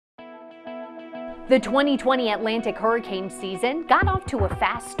The 2020 Atlantic hurricane season got off to a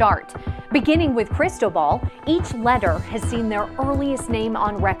fast start. Beginning with Cristobal, each letter has seen their earliest name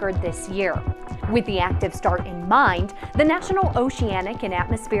on record this year. With the active start in mind, the National Oceanic and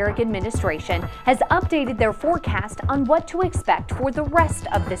Atmospheric Administration has updated their forecast on what to expect for the rest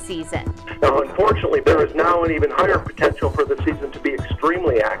of the season. Now, unfortunately, there is now an even higher potential for the season to be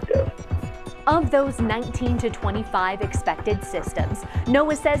extremely active. Of those 19 to 25 expected systems,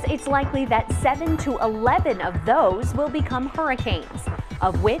 NOAA says it's likely that 7 to 11 of those will become hurricanes,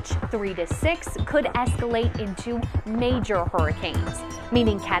 of which 3 to 6 could escalate into major hurricanes,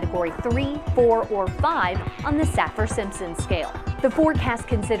 meaning Category 3, 4, or 5 on the Saffir-Simpson scale. The forecast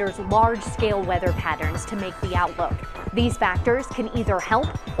considers large-scale weather patterns to make the outlook. These factors can either help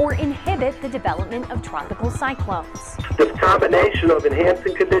or inhibit the development of tropical cyclones. This combination of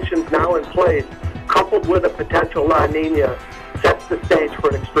enhancing conditions now in place, coupled with a potential La Nina, sets the stage for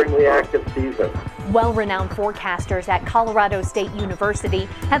an extremely active season. Well-renowned forecasters at Colorado State University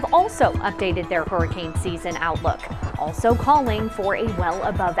have also updated their hurricane season outlook, also calling for a well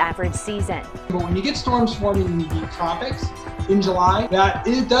above average season. But when you get storms forming in the deep tropics in July,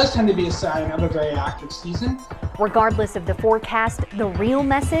 it does tend to be a sign of a very active season. Regardless of the forecast, the real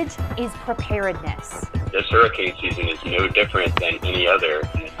message is preparedness. This hurricane season is no different than any other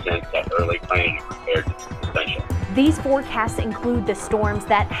in the sense that early planning and preparedness is essential. These forecasts include the storms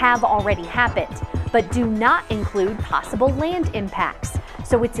that have already happened, but do not include possible land impacts.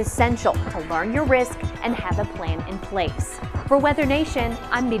 So it's essential to learn your risk and have a plan in place. For WeatherNation,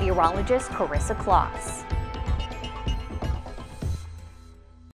 I'm meteorologist Carissa Claus.